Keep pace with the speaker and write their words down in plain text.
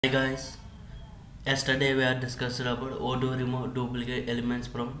Hi guys, yesterday we are discussed about how to remove duplicate elements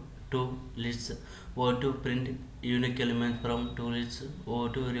from two lists, how to print unique elements from two lists, how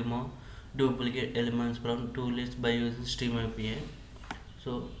to remove duplicate elements from two lists by using Stream API.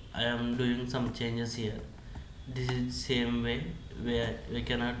 So I am doing some changes here. This is same way where we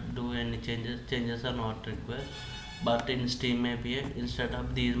cannot do any changes are not required. But in Stream API, instead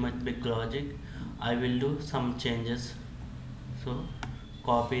of these much big logic, I will do some changes. So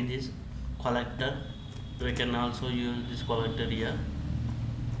copy this collector. We can also use this collector here.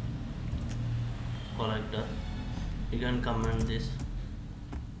 Collector, you can comment this.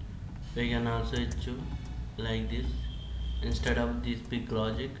 We can also issue like this. Instead of this big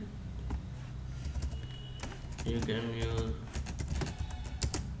logic, you can use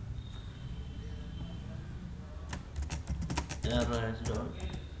arrays dot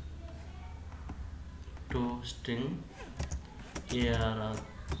to string arr.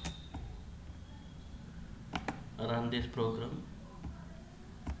 Run this program.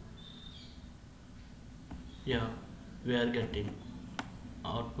 Yeah, we are getting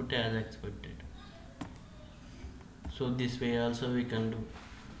output as expected. So this way also we can do.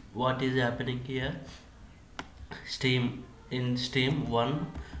 What is happening here? In Stream 1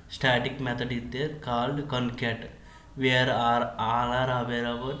 static method is there called concat, where all are aware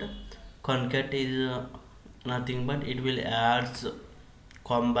about. Concat is nothing but it will adds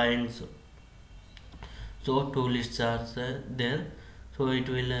combines. So two lists are there, so it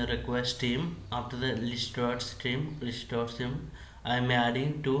will request stream. After the list.stream I am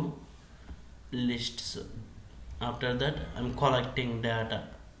adding two lists. After that I am collecting data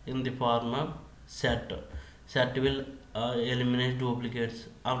in the form of set will eliminate duplicates.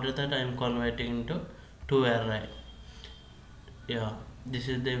 After that I am converting into two array. Yeah, this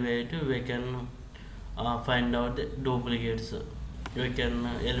is the way to we can find out the duplicates. We can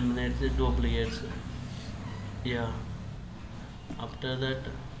eliminate the duplicates. Yeah, after that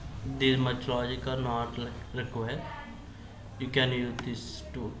this much logic are not required. You can use this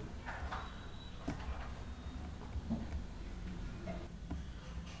tool.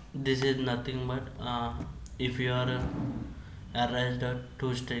 This is nothing but if you are arrays dot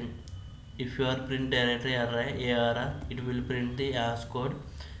to string, if you are print directory array arr, it will print the hash code.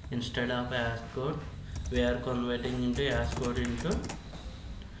 Instead of hash code we are converting into hash code into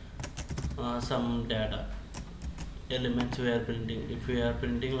some data elements we are printing. If we are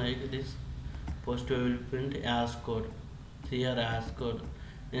printing like this, first we will print hash code. Here hash code.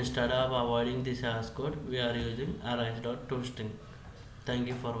 Instead of avoiding this hash code, we are using arrays dot to string. Thank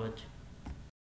you for watching.